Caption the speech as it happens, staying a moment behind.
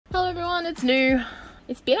everyone, it's New.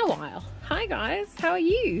 It's been a while. Hi guys, how are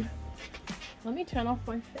you? Let me turn off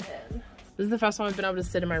my fan. This is the first time I've been able to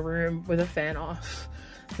sit in my room with a fan off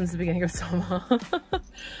since the beginning of summer.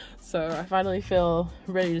 So I finally feel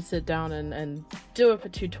ready to sit down and do a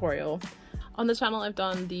tutorial. On the channel I've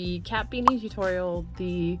done the cat beanie tutorial,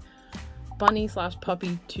 the bunny /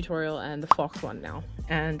 puppy tutorial, and the fox one now.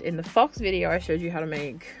 And in the fox video I showed you how to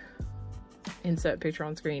make, insert picture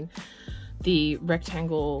on screen, the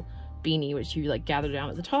rectangle beanie which you like gather down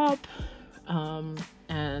at the top,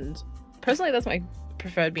 and personally that's my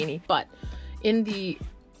preferred beanie. But in the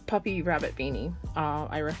puppy rabbit beanie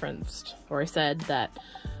I referenced, or I said that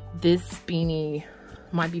this beanie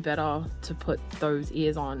might be better to put those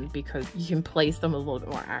ears on because you can place them with a little bit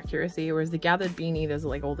more accuracy, whereas the gathered beanie there's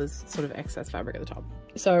like all this sort of excess fabric at the top.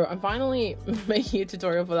 So I'm finally making a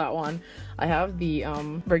tutorial for that one. I have the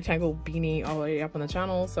rectangle beanie already up on the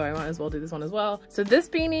channel, so I might as well do this one as well. So this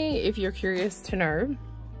beanie, if you're curious to know,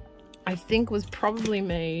 I think was probably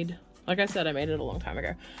made, like I said, I made it a long time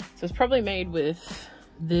ago, so it's probably made with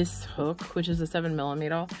this hook, which is a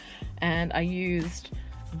 7mm, and I used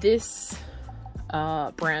this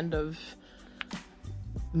brand of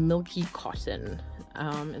milky cotton.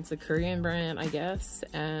 It's a Korean brand, I guess,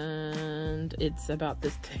 and it's about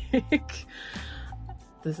this thick.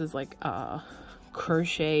 This is like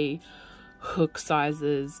crochet hook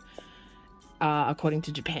sizes according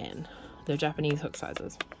to Japan. They're Japanese hook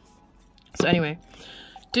sizes. So anyway,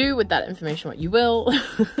 do with that information what you will.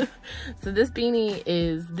 So this beanie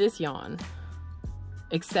is this yarn,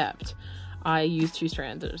 except I use 2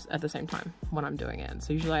 strands at the same time when I'm doing it.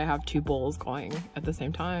 So usually I have 2 balls going at the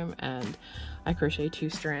same time, and I crochet 2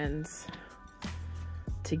 strands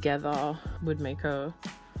together, would make a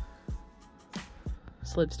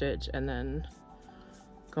slip stitch and then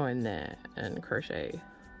go in there and crochet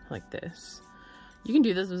like this. You can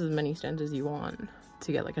do this with as many strands as you want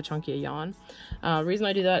to get like a chunkier yarn. Reason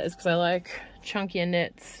I do that is because I like chunkier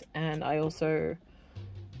knits, and I also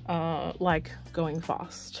like going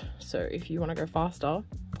fast. So if you want to go faster,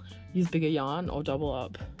 use bigger yarn or double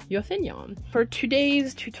up your thin yarn. For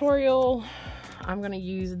today's tutorial, I'm going to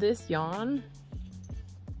use this yarn,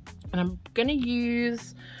 and I'm going to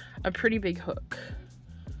use a pretty big hook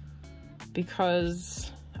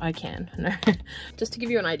because I can. Just to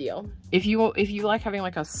give you an idea, if you like having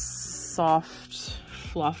like a soft,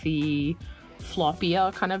 fluffy,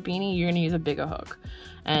 floppier kind of beanie, you're going to use a bigger hook.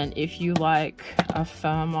 And if you like a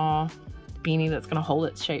firmer beanie that's going to hold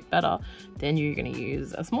its shape better, then you're going to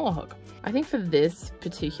use a smaller hook. I think for this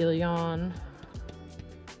particular yarn,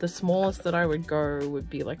 the smallest that I would go would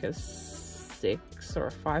be like a 6 or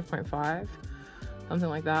a 5.5, something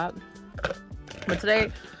like that. But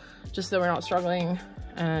today, just so we're not struggling,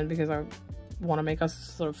 and because I want to make a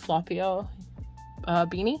sort of floppier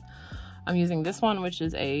beanie, I'm using this one, which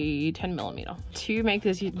is a 10mm. To make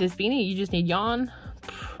this beanie, you just need yarn,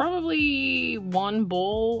 probably 1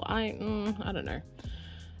 ball. I don't know.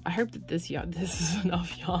 I hope that this is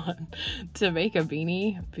enough yarn to make a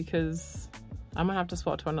beanie, because I'm gonna have to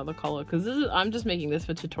swap to another color, because I'm just making this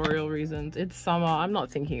for tutorial reasons. It's summer. I'm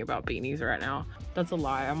not thinking about beanies right now. That's a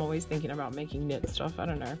lie. I'm always thinking about making knit stuff. I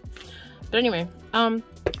don't know. But anyway,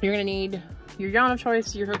 you're gonna need your yarn of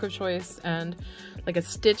choice, your hook of choice, and like a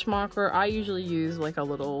stitch marker. I usually use like a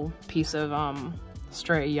little piece of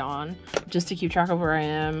stray yarn just to keep track of where I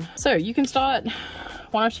am. So you can start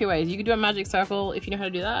one of 2 ways. You can do a magic circle if you know how to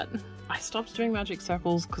do that. I stopped doing magic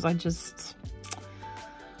circles because I don't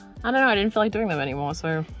know, I didn't feel like doing them anymore,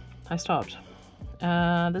 so I stopped.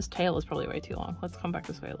 This tail is probably way too long. Let's come back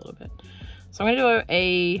this way a little bit. So I'm gonna do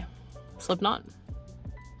a slip knot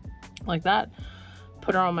like that,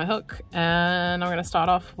 put her on my hook, and I'm gonna start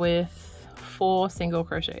off with 4 single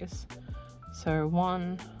crochets. So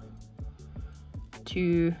 1,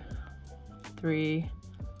 2, 3,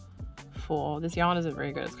 4. This yarn isn't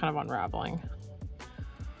very good, it's kind of unraveling.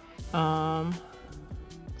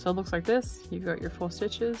 So it looks like this. You've got your 4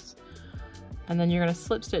 stitches, and then you're going to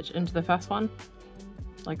slip stitch into the first one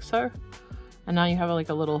like so, and now you have like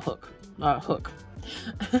a little hook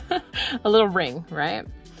a little ring, right?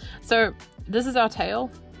 So this is our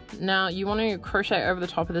tail. Now you want to crochet over the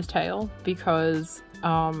top of this tail, because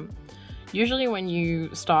usually when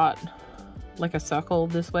you start like a circle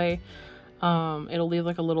this way, it'll leave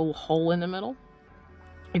like a little hole in the middle.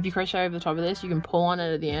 If you crochet over the top of this, you can pull on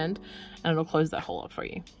it at the end and it'll close that hole up for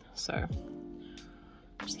you. So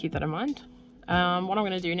just keep that in mind. What I'm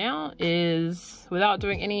going to do now is, without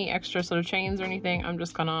doing any extra sort of chains or anything, I'm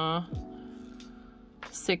just gonna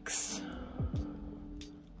 6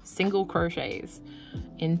 single crochets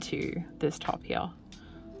into this top here.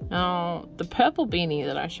 Now, the purple beanie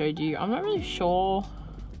that I showed you, I'm not really sure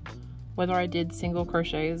whether I did single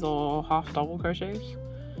crochets or half double crochets,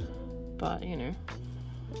 but you know,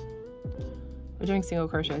 we're doing single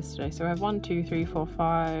crochets today. So I have 1, 2, 3, 4,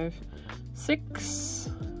 5, 6,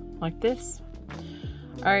 like this.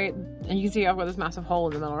 All right, and you can see I've got this massive hole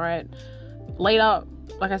in the middle, right? Later,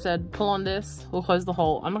 like I said, pull on this, we'll close the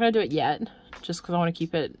hole. I'm not gonna do it yet, just because I want to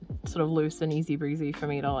keep it sort of loose and easy breezy for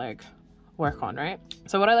me to like work on, right?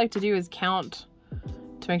 So what I like to do is count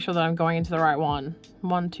to make sure that I'm going into the right one.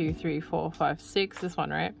 1, 2, 3, 4, 5, 6, this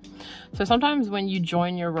one, right? So sometimes when you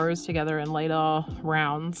join your rows together in later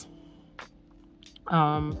rounds,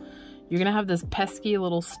 you're gonna have this pesky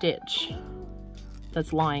little stitch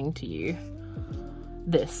that's lying to you.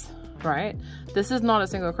 This, right? This is not a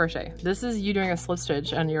single crochet. This is you doing a slip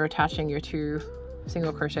stitch and you're attaching your 2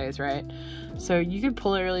 single crochets, right? So you could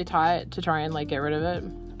pull it really tight to try and like get rid of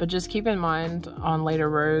it, but just keep in mind on later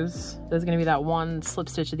rows there's going to be that one slip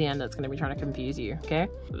stitch at the end that's going to be trying to confuse you. Okay,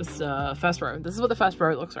 this first row, this is what the first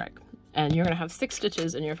row looks like, and you're going to have 6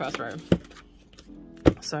 stitches in your first row.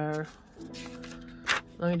 So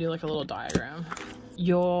let me do like a little diagram.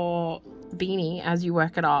 Your beanie, as you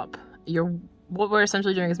work it up, what we're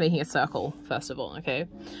essentially doing is making a circle first of all. Okay,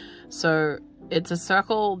 so it's a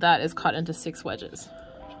circle that is cut into 6 wedges.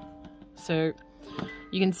 So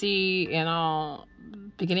you can see in our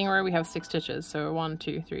beginning row we have 6 stitches. So 1,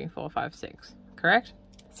 2, 3, 4, 5, 6, correct?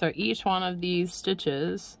 So each one of these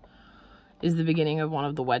stitches is the beginning of one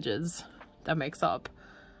of the wedges that makes up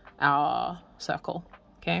our circle.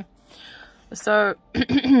 Okay, so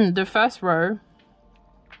the first row,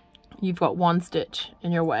 you've got 1 stitch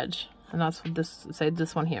in your wedge, and that's this, say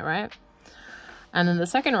this one here, right? And then the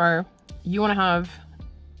second row, you want to have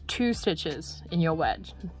 2 stitches in your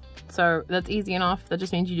wedge. So that's easy enough. That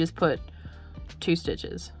just means you just put 2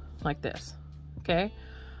 stitches like this. Okay,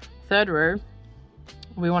 third row,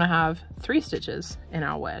 we want to have 3 stitches in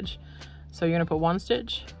our wedge. So you're going to put 1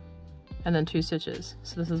 stitch and then 2 stitches.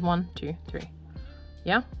 So this is 1, 2, 3.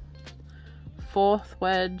 Yeah. Fourth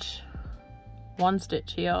wedge, 1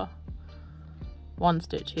 stitch here, 1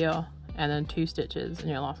 stitch here, and then 2 stitches in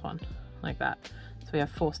your last one, like that. So we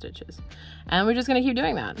have 4 stitches, and we're just going to keep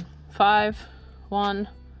doing that. 5, 1,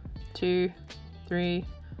 2, 3,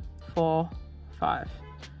 4, 5.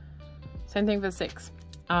 Same thing for 6,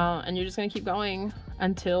 and you're just going to keep going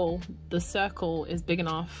until the circle is big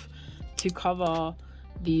enough to cover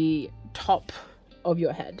the top of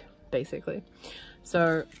your head, basically.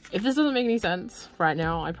 So if this doesn't make any sense right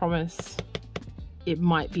now, I promise it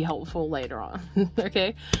might be helpful later on.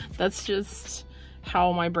 Okay, that's just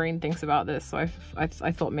how my brain thinks about this. So I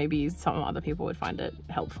thought maybe some other people would find it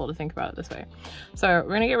helpful to think about it this way. So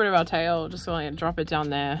we're gonna get rid of our tail, just gonna drop it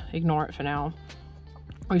down there, ignore it for now.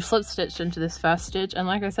 We've slip stitched into this first stitch, and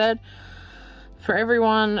like I said, for every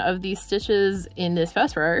one of these stitches in this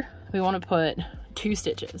first row, we want to put 2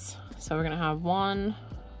 stitches. So we're gonna have 1,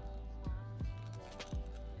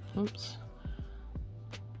 oops,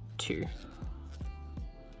 2.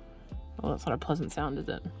 Well, that's not a pleasant sound, is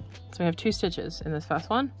it? So we have 2 stitches in this first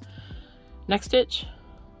one. Next stitch,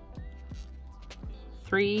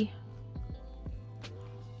 3,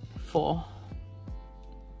 4.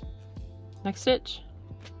 Next stitch,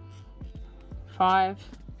 5,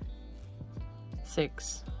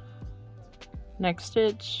 6. Next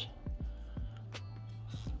stitch,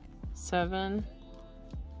 7,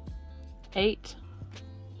 8.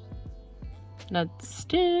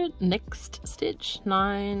 Next stitch,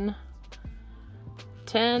 9,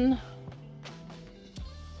 10,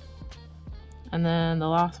 and then the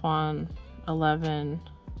last one, 11,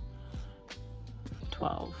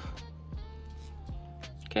 12.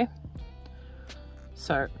 Okay,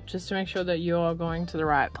 so just to make sure that you're going to the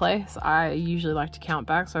right place, I usually like to count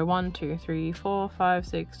back. So 1, 2, 3, 4, 5,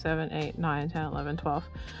 6, 7, 8, 9, 10, 11, 12.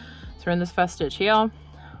 So we're in this first stitch here.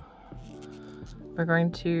 We're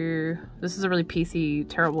going to, this is a really piecey,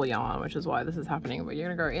 terrible yarn, which is why this is happening, but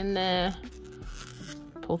you're gonna go in there,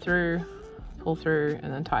 pull through,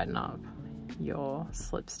 and then tighten up your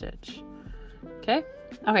slip stitch. Okay,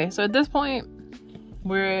 so at this point,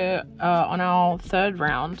 we're on our 3rd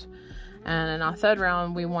round, and in our 3rd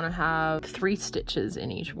round, we want to have 3 stitches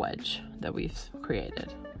in each wedge that we've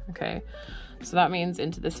created. Okay, so that means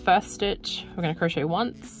into this first stitch, we're going to crochet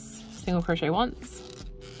once, single crochet once.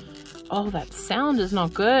 Oh, that sound is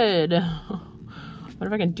not good. What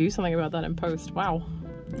if I can do something about that in post? Wow.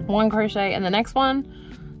 1 crochet, and the next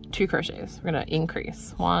one, 2 crochets. We're gonna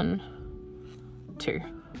increase. 1, 2.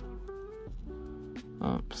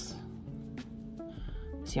 Oops.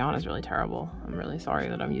 This yarn is really terrible. I'm really sorry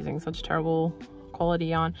that I'm using such terrible quality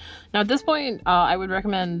yarn. Now at this point, I would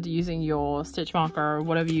recommend using your stitch marker,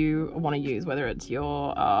 whatever you want to use, whether it's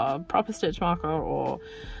your proper stitch marker or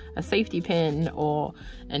a safety pin or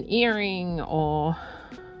an earring or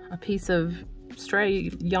a piece of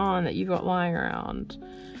stray yarn that you've got lying around.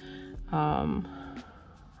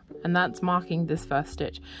 And that's marking this first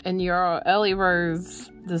stitch. In your early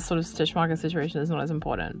rows, this sort of stitch marker situation is not as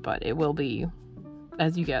important, but it will be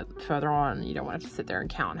as you get further on. You don't want to have to sit there and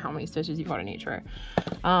count how many stitches you've got in each row.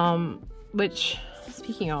 Which,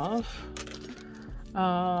 speaking of,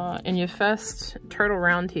 in your first total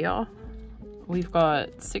round here, we've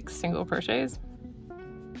got 6 single crochets.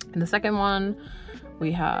 In the second one,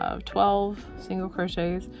 we have 12 single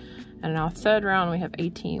crochets. And in our third round, we have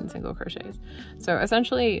 18 single crochets. So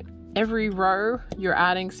essentially, every row, you're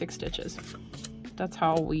adding 6 stitches. That's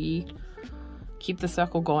how we keep the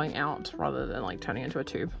circle going out rather than like turning into a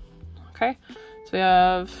tube. Okay,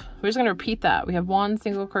 so we're just gonna repeat that. We have 1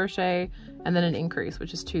 single crochet and then an increase,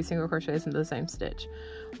 which is 2 single crochets into the same stitch.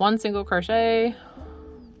 1 single crochet,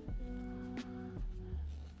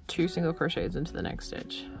 2 single crochets into the next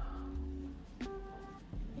stitch.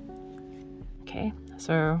 Okay,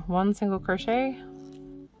 so 1 single crochet,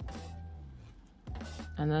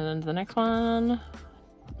 and then into the next one,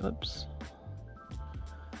 oops,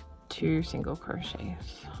 2 single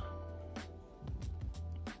crochets,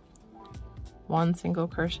 1 single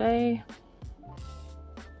crochet,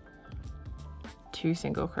 2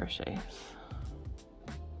 single crochets,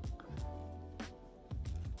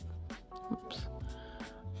 oops,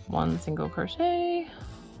 1 single crochet,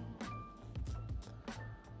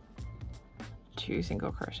 2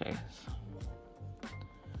 single crochets,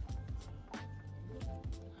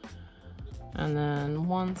 and then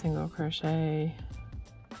 1 single crochet,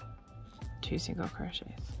 2 single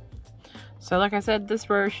crochets. So like I said, this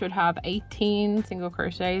row should have 18 single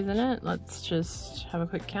crochets in it. Let's just have a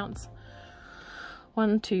quick count.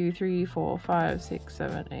 1, 2, 3, 4, 5, 6,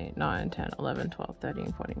 7, 8, 9, 10, 11, 12,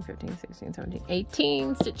 13, 14, 15, 16, 17,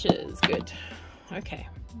 18 stitches. Good. Okay,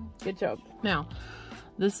 good job. Now,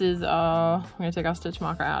 this is, we're going to take our stitch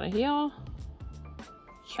marker out of here.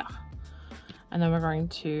 Yeah. And then we're going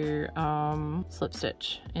to slip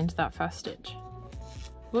stitch into that first stitch.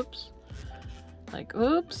 Whoops. Like,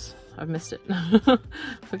 oops, I've missed it.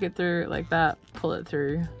 Hook it through like that, pull it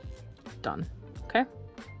through, done. Okay.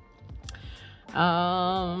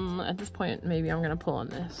 At this point, maybe I'm going to pull on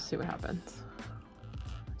this, see what happens.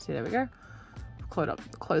 See, there we go.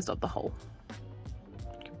 Closed up the hole.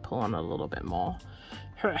 You can pull on it a little bit more.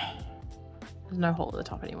 There's no hole at the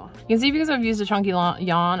top anymore. You can see because I've used a chunky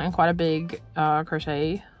yarn and quite a big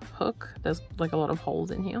crochet hook, there's like a lot of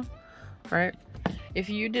holes in here, right? If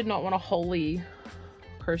you did not want a wholly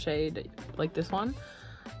crocheted like this one,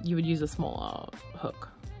 you would use a smaller hook.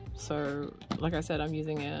 So like I said, I'm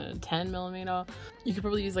using a 10mm. You could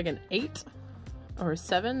probably use like an 8 or a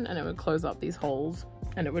 7 and it would close up these holes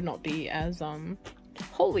and it would not be as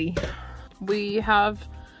wholly. We have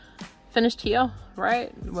finished here,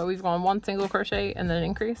 right, where we've gone 1 single crochet and then an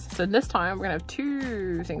increase. So this time we're gonna have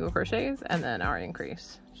 2 single crochets and then our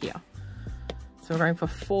increase here. So we're going for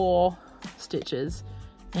 4 stitches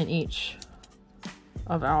in each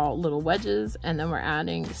of our little wedges, and then we're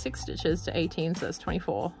adding 6 stitches to 18, so that's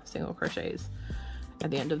 24 single crochets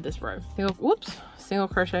at the end of this row. Single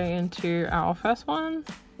crochet into our first one,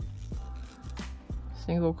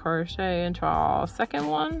 single crochet into our second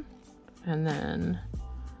one, and then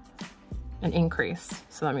an increase.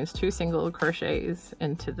 So that means 2 single crochets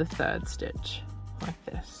into the third stitch, like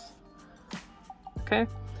this. Okay, I'm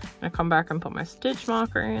gonna come back and put my stitch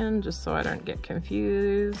marker in just so I don't get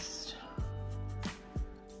confused.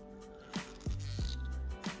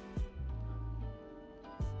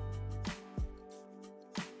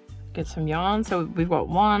 Get some yarn. So we've got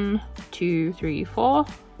 1, 2, 3, 4.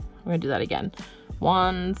 I'm gonna do that again.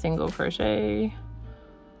 1 single crochet,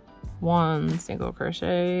 1 single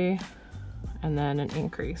crochet, and then an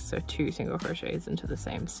increase, so 2 single crochets into the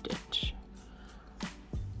same stitch,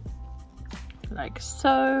 like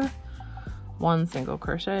so. 1 single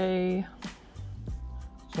crochet,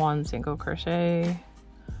 1 single crochet,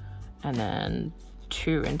 and then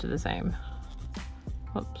 2 into the same.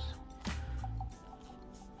 Whoops.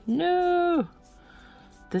 No!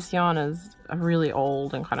 This yarn is really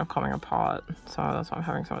old and kind of coming apart, so that's why I'm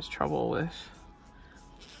having so much trouble with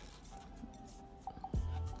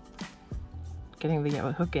getting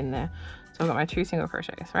the hook in there. So I've got my 2 single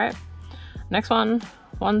crochets, right? Next one,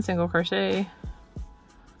 1 single crochet,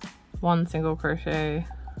 1 single crochet,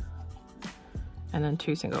 and then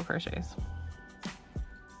 2 single crochets,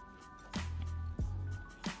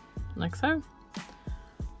 like so.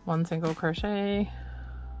 1 single crochet,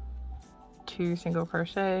 2 single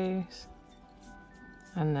crochets,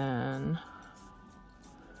 and then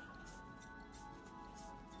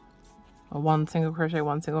 1 single crochet,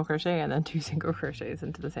 1 single crochet, and then 2 single crochets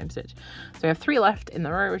into the same stitch. So we have 3 left in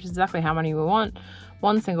the row, which is exactly how many we want.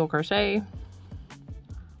 1 single crochet,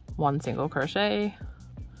 1 single crochet,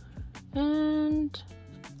 and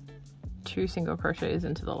 2 single crochets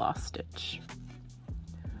into the last stitch,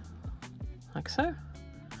 like so.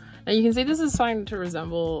 Now you can see this is starting to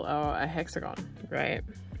resemble a hexagon, right?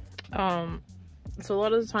 So a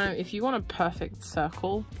lot of the time, if you want a perfect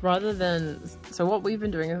circle, rather than, so what we've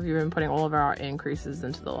been doing is we've been putting all of our increases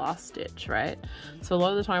into the last stitch, right? So a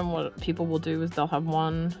lot of the time what people will do is they'll have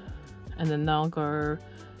 1, and then they'll go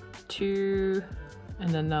 2, and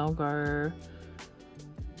then they'll go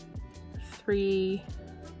 3,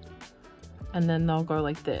 and then they'll go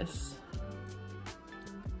like this,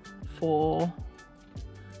 4,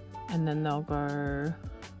 and then they'll go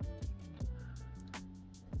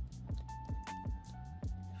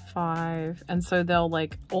 5, and so they'll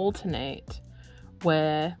like alternate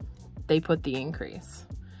where they put the increase,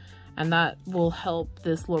 and that will help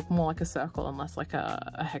this look more like a circle and less like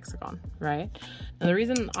a hexagon, right? And the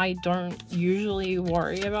reason I don't usually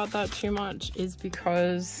worry about that too much is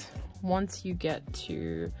because once you get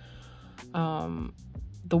to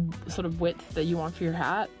the sort of width that you want for your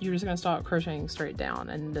hat, you're just going to start crocheting straight down,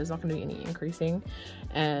 and there's not going to be any increasing,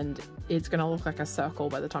 and it's going to look like a circle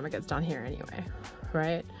by the time it gets done here anyway,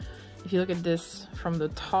 right? If you look at this from the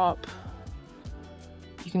top,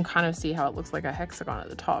 you can kind of see how it looks like a hexagon at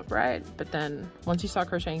the top, right? But then once you start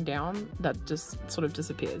crocheting down, that just sort of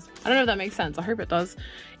disappears. I don't know if that makes sense. I hope it does.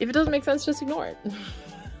 If it doesn't make sense, just ignore it.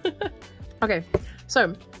 Okay,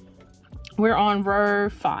 so we're on row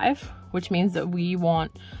 5, which means that we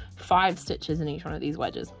want 5 stitches in each one of these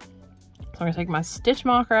wedges. So I'm gonna take my stitch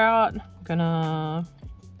marker out. I'm gonna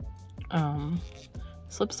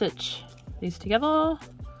slip stitch these together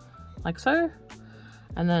like so,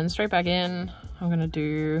 and then straight back in. I'm gonna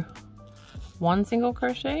do 1 single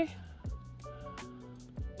crochet,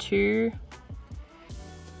 2,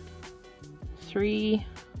 3,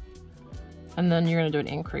 and then you're gonna do an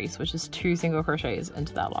increase, which is 2 single crochets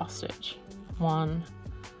into that last stitch. 1,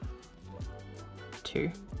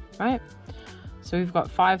 2, right? So we've got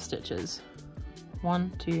 5 stitches.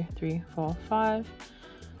 1, 2, 3, 4, 5.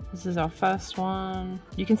 This is our first one.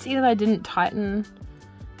 You can see that I didn't tighten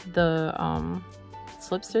the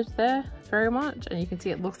slip stitch there very much, and you can see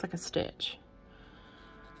it looks like a stitch.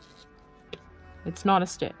 It's not a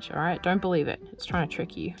stitch, all right? Don't believe it. It's trying to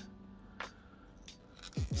trick you.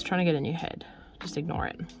 It's trying to get in your head. Just ignore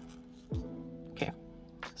it. Okay,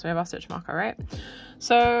 so we have our stitch marker, right?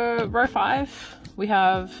 So row 5, we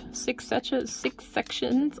have 6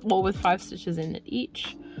 sections, all with 5 stitches in it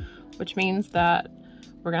each, which means that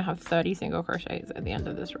we're gonna have 30 single crochets at the end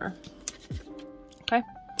of this row. Okay,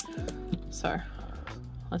 so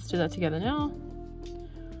let's do that together now.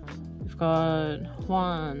 We've got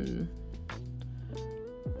 1,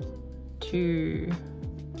 2,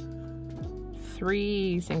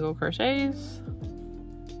 3 single crochets,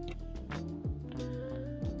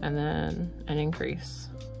 and then an increase.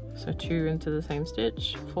 So 2 into the same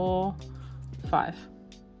stitch, 4, 5.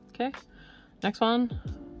 Okay, next one,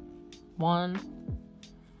 1.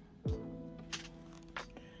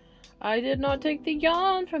 I did not take the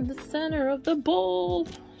yarn from the center of the bowl,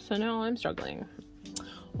 so now I'm struggling.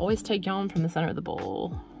 Always take yarn from the center of the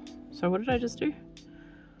bowl. So what did I just do?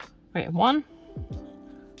 Okay, 1,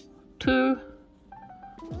 2,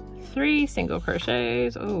 3 single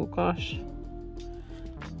crochets. Oh gosh,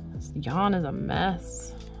 this yarn is a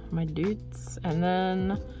mess, my dudes. And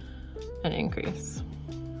then an increase,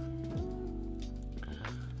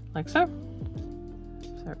 like so.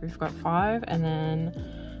 So we've got 5, and then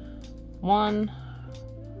 1,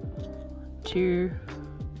 2,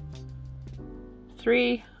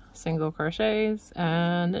 3 single crochets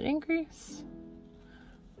and an increase.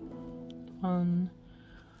 1,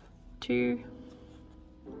 2,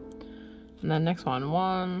 and then next one,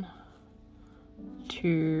 1,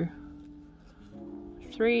 2,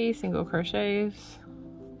 3 single crochets,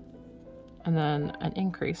 and then an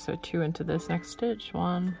increase, so 2 into this next stitch.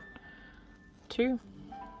 1, 2.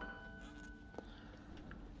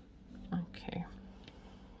 Okay,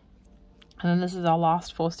 and then this is our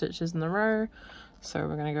last 4 stitches in the row, so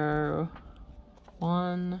we're gonna go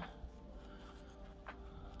 1,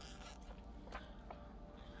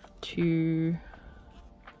 2,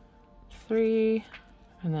 3,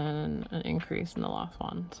 and then an increase in the last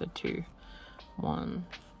one, so 2, 1,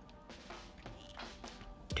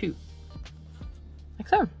 2, like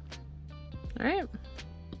so. All right,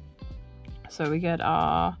 So we get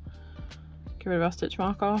rid of our stitch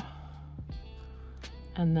marker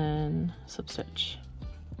and then slip stitch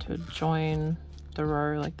to join the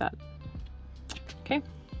row like that. Okay.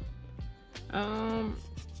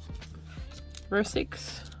 Row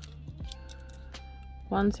 6,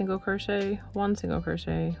 1 single crochet, 1 single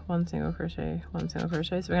crochet, 1 single crochet, 1 single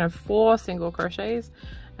crochet. So we're gonna have 4 single crochets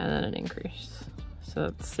and then an increase. So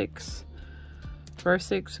that's 6. Row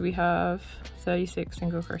 6, we have 36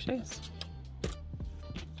 single crochets.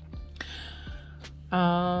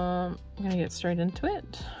 I'm gonna get straight into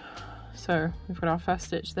it. So we've got our first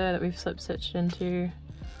stitch there that we've slip stitched into.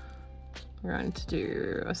 We're going to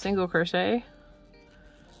do a single crochet.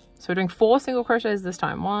 So we're doing 4 single crochets this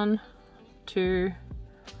time. 1, 2,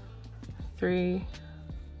 3,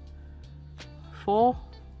 4,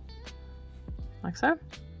 like so.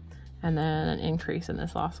 And then an increase in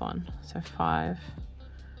this last one. So 5,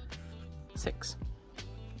 6.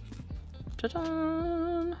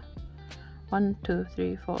 Ta-da! 1, 2,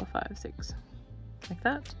 3, 4, 5, 6. Like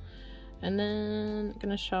that. And then I'm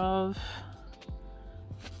gonna shove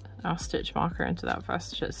our stitch marker into that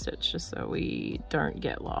first stitch just so we don't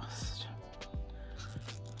get lost.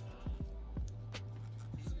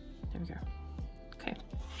 There we go. Okay.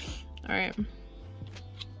 All right.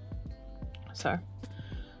 So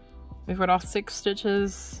we've got our 6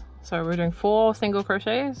 stitches. So we're doing 4 single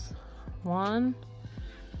crochets. 1,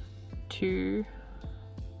 2,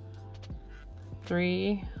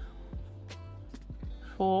 3,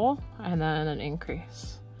 4, and then an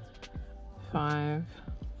increase. 5,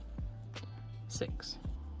 6.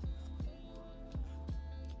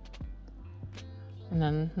 And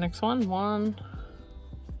then next one, 1,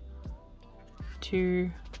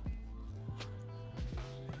 2,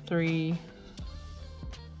 3,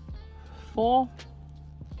 4,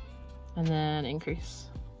 and then increase.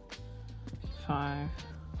 5,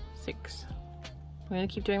 6. We're gonna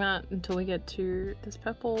keep doing that until we get to this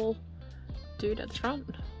purple dude at the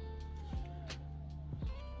front.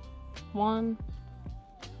 1,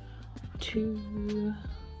 2,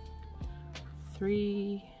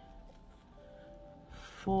 3,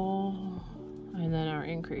 4, and then our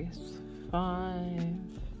increase. 5,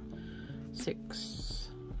 6.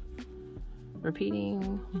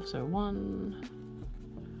 Repeating. So 1,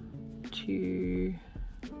 2,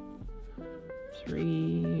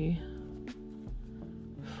 3,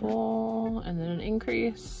 4, and then an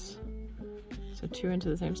increase. So 2 into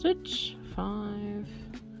the same stitch. 5,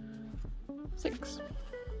 6.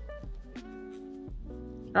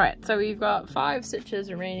 Alright, so we've got 5 stitches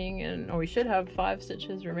remaining, or we should have 5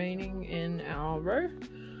 stitches remaining in our row.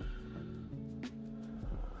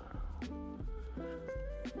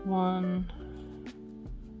 1,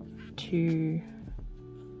 2,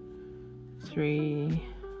 3,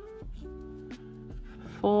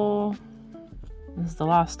 4. This is the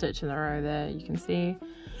last stitch in the row there, you can see.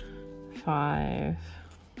 5,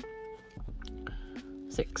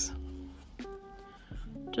 6.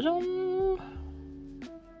 Ta-da!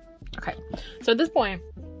 Okay, so at this point,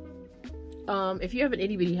 if you have an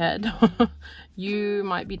itty bitty head, you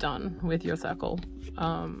might be done with your circle.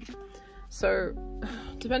 So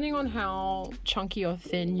depending on how chunky or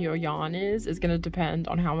thin your yarn is going to depend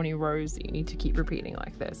on how many rows that you need to keep repeating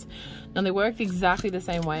like this. Now they work exactly the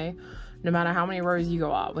same way no matter how many rows you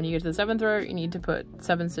go up. When you get to the 7th row, you need to put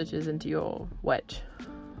 7 stitches into your wedge.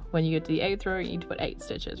 When you get to the 8th row, you need to put 8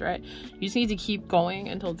 stitches, right? You just need to keep going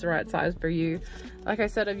until it's the right size for you. Like I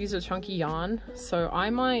said, I've used a chunky yarn, so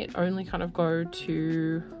I might only kind of go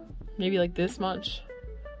to maybe like this much.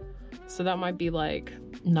 So that might be like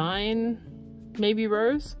 9 maybe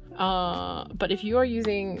rows. But if you are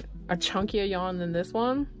using a chunkier yarn than this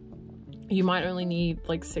one, you might only need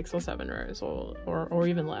like 6 or 7 rows or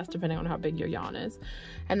even less, depending on how big your yarn is.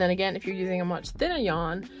 And then again, if you're using a much thinner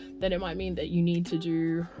yarn, then it might mean that you need to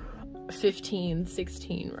do 15,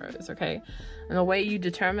 16 rows, okay? And the way you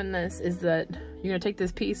determine this is that you're gonna take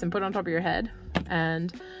this piece and put it on top of your head,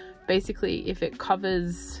 and basically if it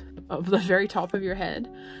covers the very top of your head,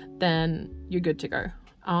 then you're good to go.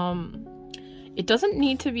 It doesn't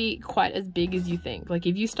need to be quite as big as you think. Like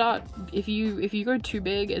if you go too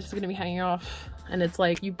big, it's just gonna be hanging off, and it's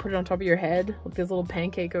like you put it on top of your head, like this little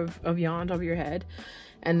pancake of yarn on top of your head,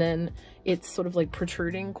 and then it's sort of like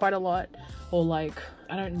protruding quite a lot, or like,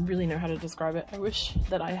 I don't really know how to describe it. I wish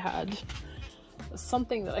that I had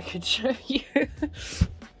something that I could show you.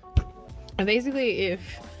 And basically if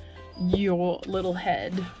your little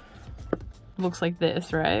head looks like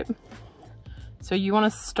this, right? So you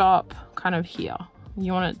want to stop kind of here.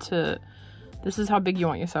 You want it to, this is how big you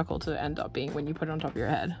want your circle to end up being when you put it on top of your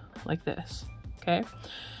head, like this, okay?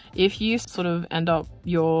 If you sort of end up,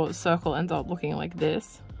 your circle ends up looking like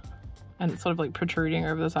this, and it's sort of like protruding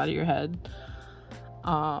over the side of your head,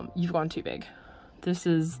 you've gone too big. This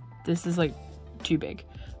is like too big,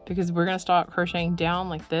 because we're gonna start crocheting down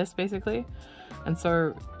like this basically, and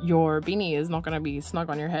so your beanie is not gonna be snug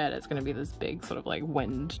on your head. It's gonna be this big sort of like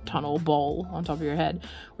wind tunnel bowl on top of your head.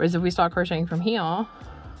 Whereas if we start crocheting from here,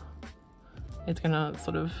 it's gonna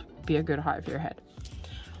sort of be a good height for your head.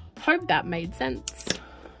 Hope that made sense.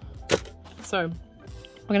 So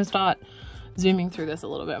we're gonna start zooming through this a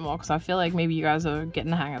little bit more, because I feel like maybe you guys are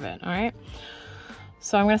getting the hang of it. All right,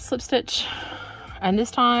 so I'm gonna slip stitch, and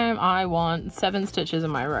this time I want 7 stitches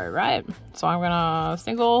in my row, right? So I'm gonna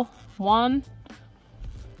single 1,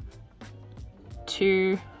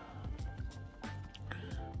 2,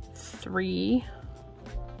 3,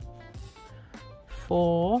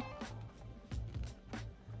 4,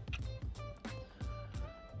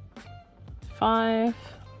 5.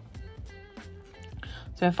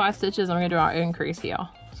 So I have 5 stitches. I'm gonna do our increase here.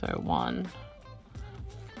 So 1,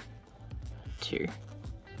 2.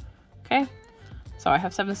 Okay. So I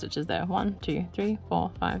have 7 stitches there. 1, 2, 3,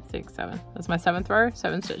 4, 5, 6, 7. That's my 7th row,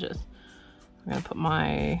 7 stitches. I'm gonna put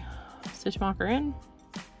my stitch marker in, and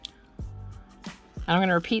I'm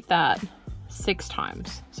gonna repeat that 6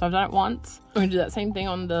 times. So I've done it once. I'm gonna do that same thing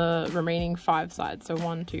on the remaining 5 sides. So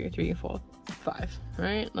 1, 2, 3, 4, 5. All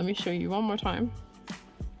right, let me show you one more time.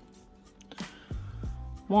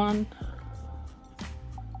 1,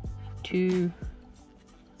 2,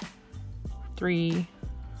 3,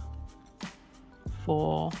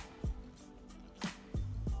 4,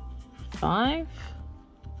 5,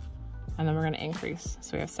 and then we're going to increase.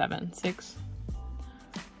 So we have 7, 6,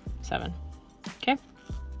 7. Okay.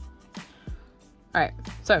 All right.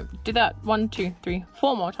 So do that 1, 2, 3,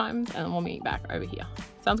 4 more times, and then we'll meet back over here.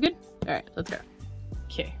 Sounds good? All right, let's go.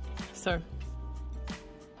 Okay. So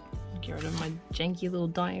get rid of my janky little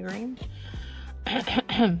diagram.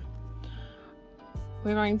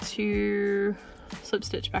 We're going to slip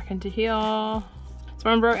stitch back into here. So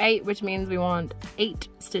we're on row 8, which means we want 8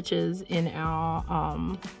 stitches in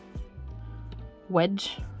our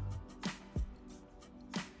wedge.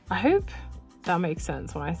 I hope that makes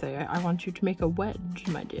sense when I say I want you to make a wedge,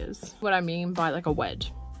 my dears. What I mean by like a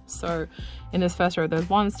wedge. So in this first row, there's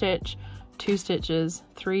 1 stitch, 2 stitches,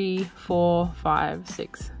 3, 4, 5,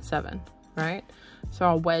 6, 7, right? So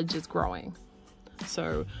our wedge is growing.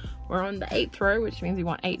 So we're on the 8th row, which means we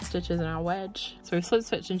want 8 stitches in our wedge. So we slip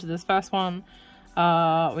stitch into this first one.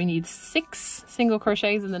 We need 6 single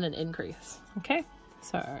crochets and then an increase. Okay,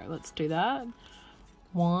 so let's do that.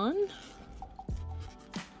 1,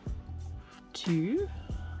 2,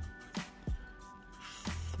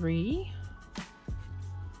 3,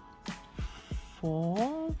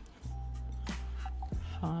 4,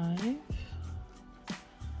 5,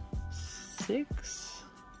 6,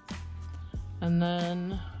 and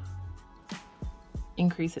then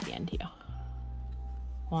increase at the end here.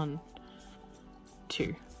 1,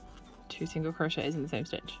 2 single crochets in the same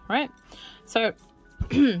stitch, right? So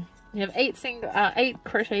we have 8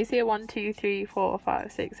 crochets here. 1, 2, 3, 4,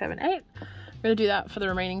 5, 6, 7, 8. We're gonna do that for the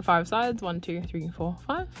remaining 5 sides. 1, 2, 3, 4,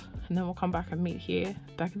 5, and then we'll come back and meet here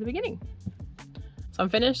back at the beginning. So I'm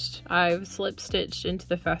finished. I've slip stitched into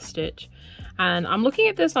the first stitch, and I'm looking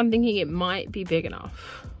at this, I'm thinking it might be big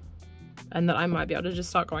enough and that I might be able to just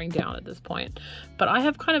start going down at this point. But I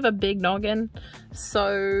have kind of a big noggin,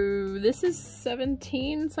 so this is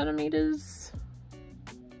 17 centimeters,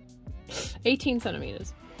 18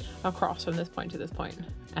 centimeters across from this point to this point.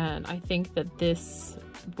 And I think that this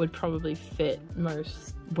would probably fit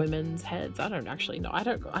most women's heads. I don't actually know.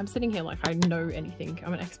 I'm sitting here like I know anything.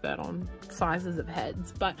 I'm an expert on sizes of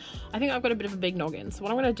heads, but I think I've got a bit of a big noggin. So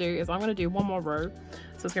what I'm going to do is I'm going to do one more row.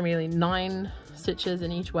 So it's going to be 9 stitches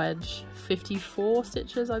in each wedge, 54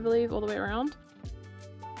 stitches, I believe, all the way around.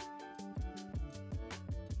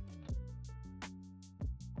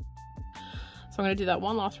 So I'm going to do that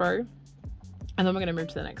one last row, and then we're going to move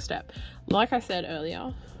to the next step. Like I said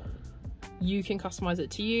earlier, you can customize it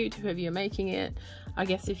to you, to whoever you're making it. I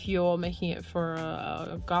guess if you're making it for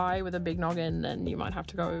a guy with a big noggin, then you might have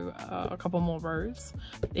to go a couple more rows.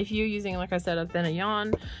 If you're using, like I said, a thinner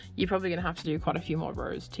yarn, you're probably gonna have to do quite a few more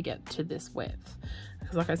rows to get to this width.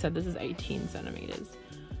 Because like I said, this is 18 centimeters.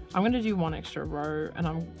 I'm gonna do 1 extra row, and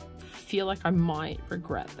I feel like I might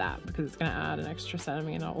regret that because it's gonna add an extra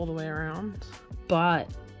centimeter all the way around. But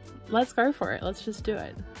let's go for it. Let's just do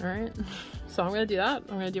it. All right. So I'm going to do that.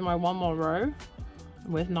 I'm going to do my 1 more row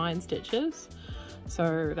with 9 stitches.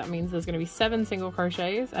 So that means there's going to be 7 single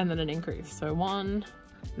crochets and then an increase. So 1,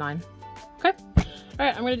 9. Okay. All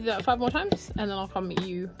right. I'm going to do that 5 more times, and then I'll come meet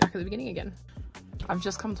you back at the beginning again. I've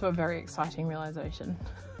just come to a very exciting realization.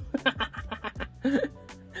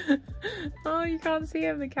 Oh, you can't see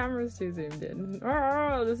him, the camera's too zoomed in.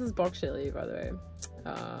 Oh, this is Bok Chili, by the way.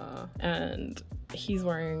 And he's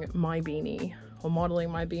wearing my beanie, or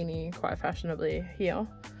modeling my beanie quite fashionably here.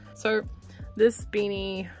 So this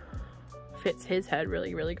beanie fits his head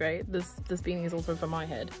really, really great. This beanie is also for my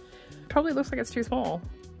head. Probably looks like it's too small,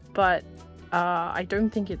 but I don't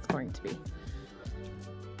think it's going to be.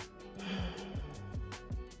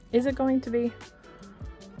 Is it going to be?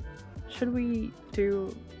 Should we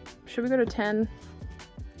go to 10?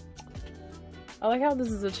 I like how this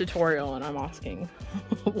is a tutorial and I'm asking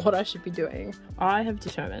what I should be doing. I have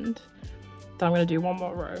determined that I'm going to do one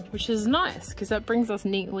more row, which is nice because that brings us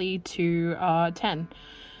neatly to 10.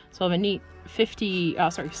 So I have a neat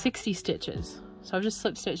 60 stitches. So I've just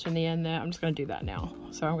slip stitched in the end there. I'm just going to do that now.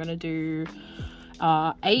 So I'm going to do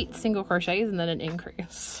 8 single crochets and then an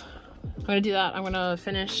increase. I'm going to do that. I'm going to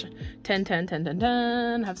finish 10, 10, 10, 10,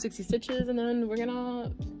 10, have 60 stitches, and then we're going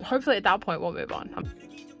to, hopefully at that point we'll move on.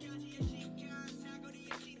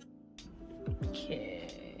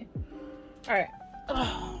 Okay. Alright.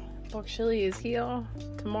 Bok Chili is here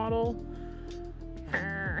to model.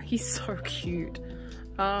 He's so cute.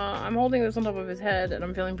 I'm holding this on top of his head and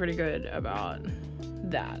I'm feeling pretty good about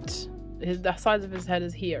that. The sides of his head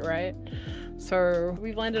is here, right? So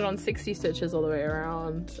we've landed on 60 stitches all the way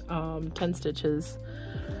around, 10 stitches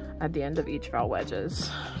at the end of each of our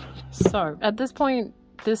wedges. So at this point,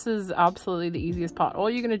 this is absolutely the easiest part.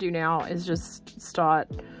 All you're going to do now is just start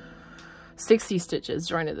 60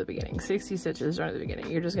 stitches right at the beginning. 60 stitches right at the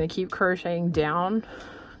beginning. You're just going to keep crocheting down,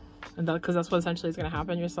 and because that's what essentially is going to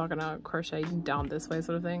happen. You're just not going to crochet down this way,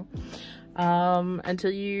 sort of thing,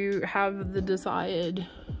 until you have the desired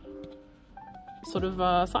sort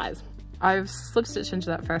of size. I've slip stitched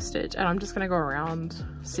into that first stitch and I'm just going to go around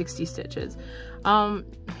 60 stitches.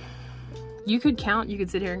 You could count, you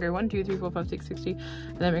could sit here and go 1, 2, 3, 4, 5, 6, 60,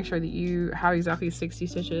 and then make sure that you have exactly 60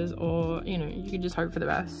 stitches, or you know, you can just hope for the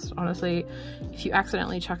best. Honestly, if you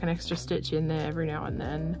accidentally chuck an extra stitch in there every now and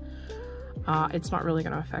then, it's not really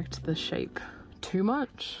going to affect the shape too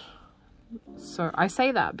much. So I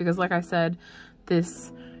say that because, like I said,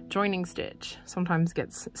 this joining stitch sometimes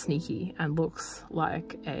gets sneaky and looks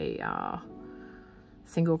like a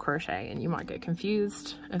single crochet, and you might get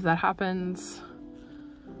confused. If that happens,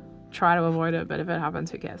 try to avoid it, but if it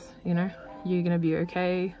happens, who cares? You know, you're gonna be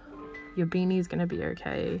okay, your beanie's gonna be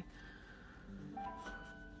okay,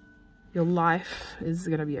 your life is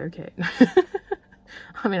gonna be okay.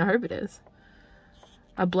 I mean, I hope it is.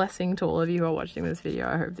 A blessing to all of you who are watching this video.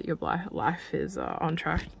 I hope that your life is on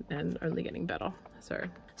track and only getting better. So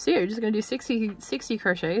yeah, you're just going to do 60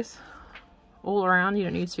 crochets all around. You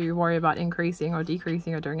don't need to worry about increasing or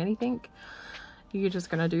decreasing or doing anything. You're just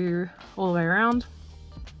going to do all the way around.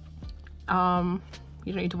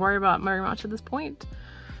 You don't need to worry about very much at this point.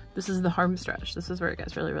 This is the home stretch. This is where it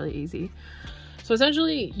gets really, really easy. So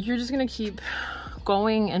essentially, you're just going to keep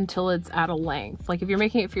going until it's at a length. Like if you're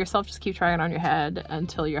making it for yourself, just keep trying it on your head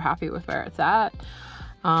until you're happy with where it's at.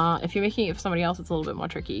 If you're making it for somebody else, it's a little bit more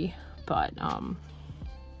tricky, but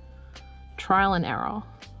trial and error.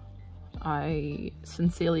 I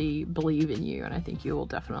sincerely believe in you and I think you will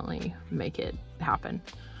definitely make it happen.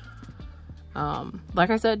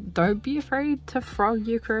 Like I said, don't be afraid to frog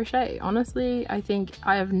your crochet. Honestly, I think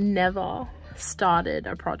I have never started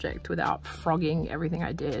a project without frogging everything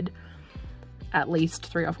I did at least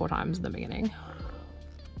 3 or 4 times in the beginning,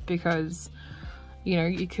 because you know,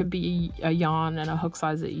 it could be a yarn and a hook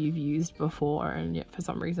size that you've used before and yet for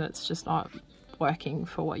some reason it's just not working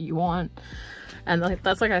for what you want. And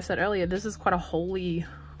that's like I said earlier, this is quite a holy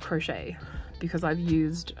crochet because I've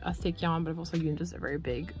used a thick yarn, but I've also used just a very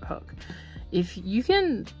big hook. If you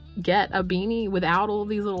can get a beanie without all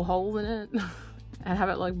these little holes in it and have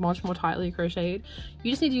it like much more tightly crocheted,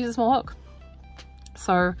 you just need to use a small hook.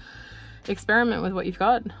 So experiment with what you've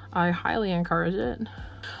got. I highly encourage it.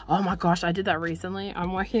 Oh my gosh, I did that recently.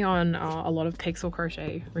 I'm working on a lot of pixel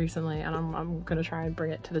crochet recently and I'm gonna try and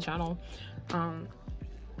bring it to the channel. But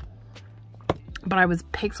I was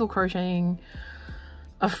pixel crocheting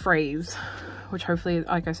a phrase, which hopefully,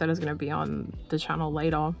 like I said, is gonna be on the channel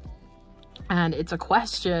later. And it's a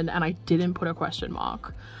question and I didn't put a question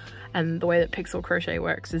mark. And the way that pixel crochet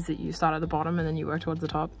works is that you start at the bottom and then you work towards the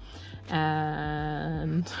top.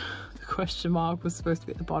 And the question mark was supposed to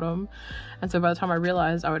be at the bottom. And so by the time I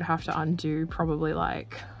realized I would have to undo probably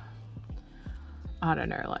like, I don't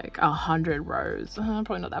know, like 100 rows,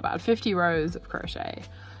 probably not that bad, 50 rows of crochet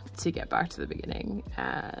to get back to the beginning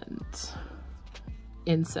and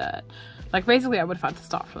insert. Like basically I would have had to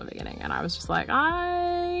start from the beginning and I was just like,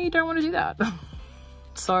 I don't want to do that.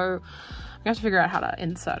 So I'm gonna have to figure out how to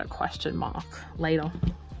insert a question mark later.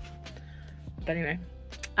 But anyway,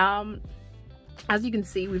 as you can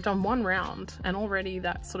see, we've done one round and already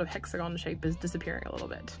that sort of hexagon shape is disappearing a little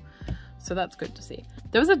bit. So that's good to see.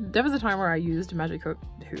 There was a time where I used magic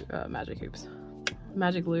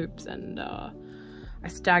loops, and I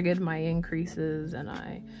staggered my increases and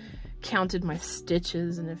I counted my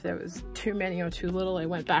stitches, and if there was too many or too little, I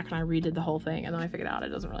went back and I redid the whole thing, and then I figured out it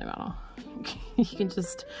doesn't really matter. You can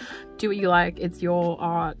just do what you like. It's your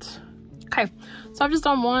art. Okay, so I've just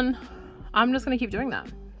done one. I'm just gonna keep doing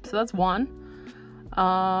that. So that's one.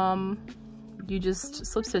 You just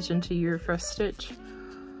slip stitch into your first stitch.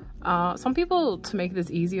 Some people, to make this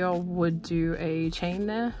easier, would do a chain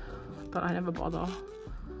there, but I never bother.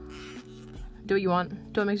 Do what you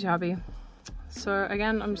want, do what makes you happy. So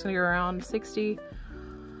again, I'm just gonna go around 60.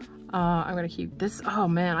 I'm gonna keep this. Oh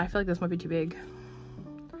man, I feel like this might be too big.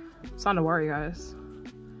 I'm starting to worry, guys.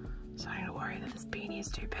 I'm starting to worry that this beanie is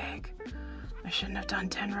too big. I shouldn't have done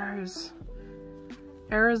 10 rows.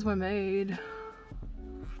 Errors were made.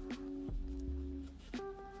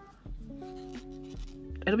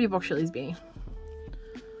 It'll be Box Chili's beanie.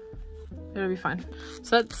 It'll be fine.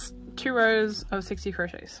 So that's 2 rows of 60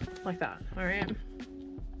 crochets, like that. All right.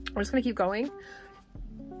 I'm just gonna keep going.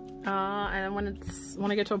 And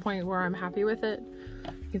when I get to a point where I'm happy with it,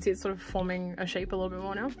 you can see it's sort of forming a shape a little bit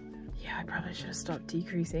more now. Yeah, I probably should have stopped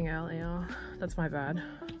decreasing earlier. That's my bad.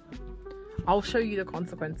 I'll show you the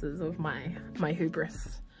consequences of my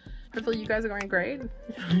hubris. Hopefully you guys are going great.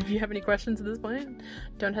 If you have any questions at this point,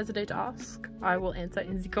 don't hesitate to ask. I will answer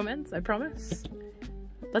in the comments, I promise.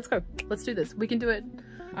 Let's go. Let's do this. We can do it.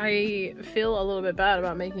 I feel a little bit bad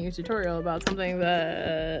about making a tutorial about something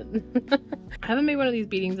that I haven't made one of these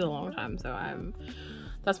beanies in a long time, so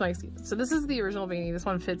that's my excuse. So this is the original beanie. This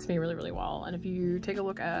one fits me really, really well. And if you take a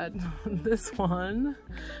look at this one,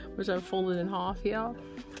 which I've folded in half here,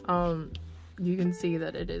 you can see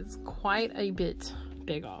that it is quite a bit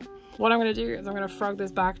bigger. What I'm gonna do is I'm gonna frog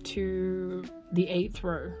this back to the 8th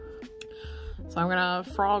row. So I'm gonna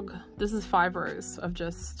frog, this is 5 rows of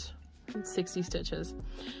just 60 stitches,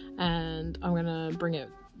 and I'm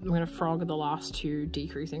gonna frog the last 2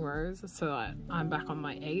 decreasing rows so that I'm back on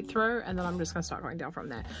my 8th row, and then I'm just gonna start going down from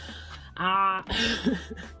there.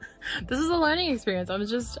 This is a learning experience.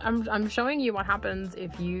 I'm showing you what happens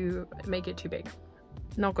if you make it too big.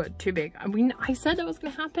 Not good, too big. I mean, I said it was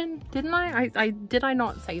gonna happen, didn't I? Did I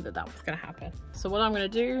not say that was gonna happen? So what I'm gonna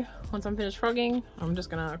do, once I'm finished frogging, I'm just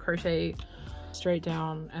gonna crochet straight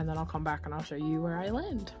down, and then I'll come back and I'll show you where I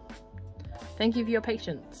land. Thank you for your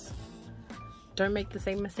patience. Don't make the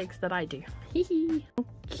same mistakes that I do.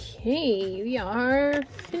 Okay, we are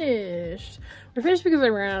finished. We're finished because I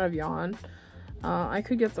ran out of yarn. I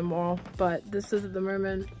could get some more, but this is at the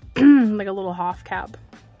moment like a little half cap.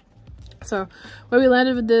 So where we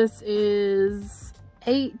landed with this is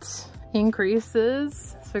 8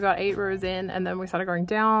 increases. So we got 8 rows in, and then we started going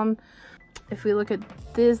down. If we look at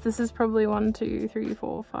this is probably 1, 2, 3,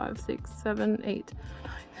 4, 5, 6, 7, 8,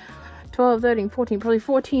 9, 12, 13, 14, probably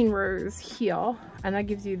 14 rows here. And that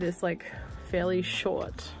gives you this like fairly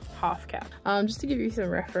short half cap. Just to give you some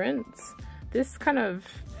reference, this kind of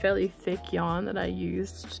fairly thick yarn that I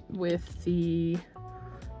used with the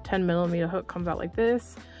 10mm hook comes out like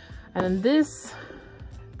this. And then this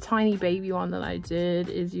tiny baby one that I did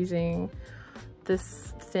is using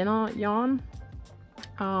this thinner yarn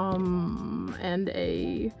and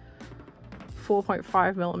a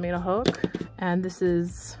 4.5mm hook, and this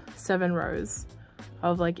is 7 rows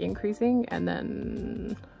of like increasing, and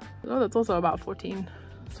then that's also about 14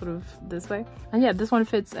 sort of this way. And yeah, this one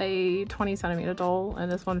fits a 20cm doll, and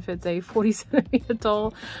this one fits a 40cm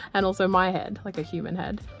doll, and also my head, like a human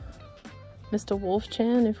head. Mr.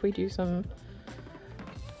 Wolf-chan, if we do some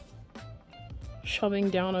shoving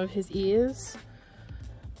down of his ears,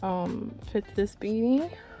 fits this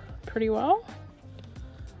beanie pretty well.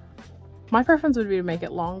 My preference would be to make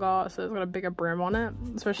it longer, so it's got a bigger brim on it,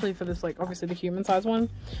 especially for this, like, obviously the human size one.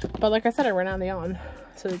 But like I said, I ran out of the yarn,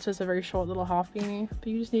 so it's just a very short little half beanie. But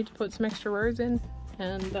you just need to put some extra rows in,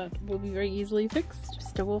 and that will be very easily fixed.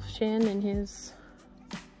 Mr. Wolf-chan in his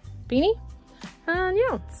beanie. And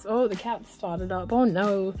yeah, oh, the cat started up. Oh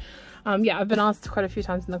no. Yeah, I've been asked quite a few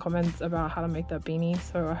times in the comments about how to make that beanie,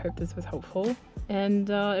 so I hope this was helpful. And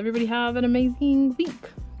everybody have an amazing week.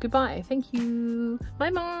 Goodbye. Thank you.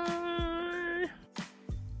 Bye bye.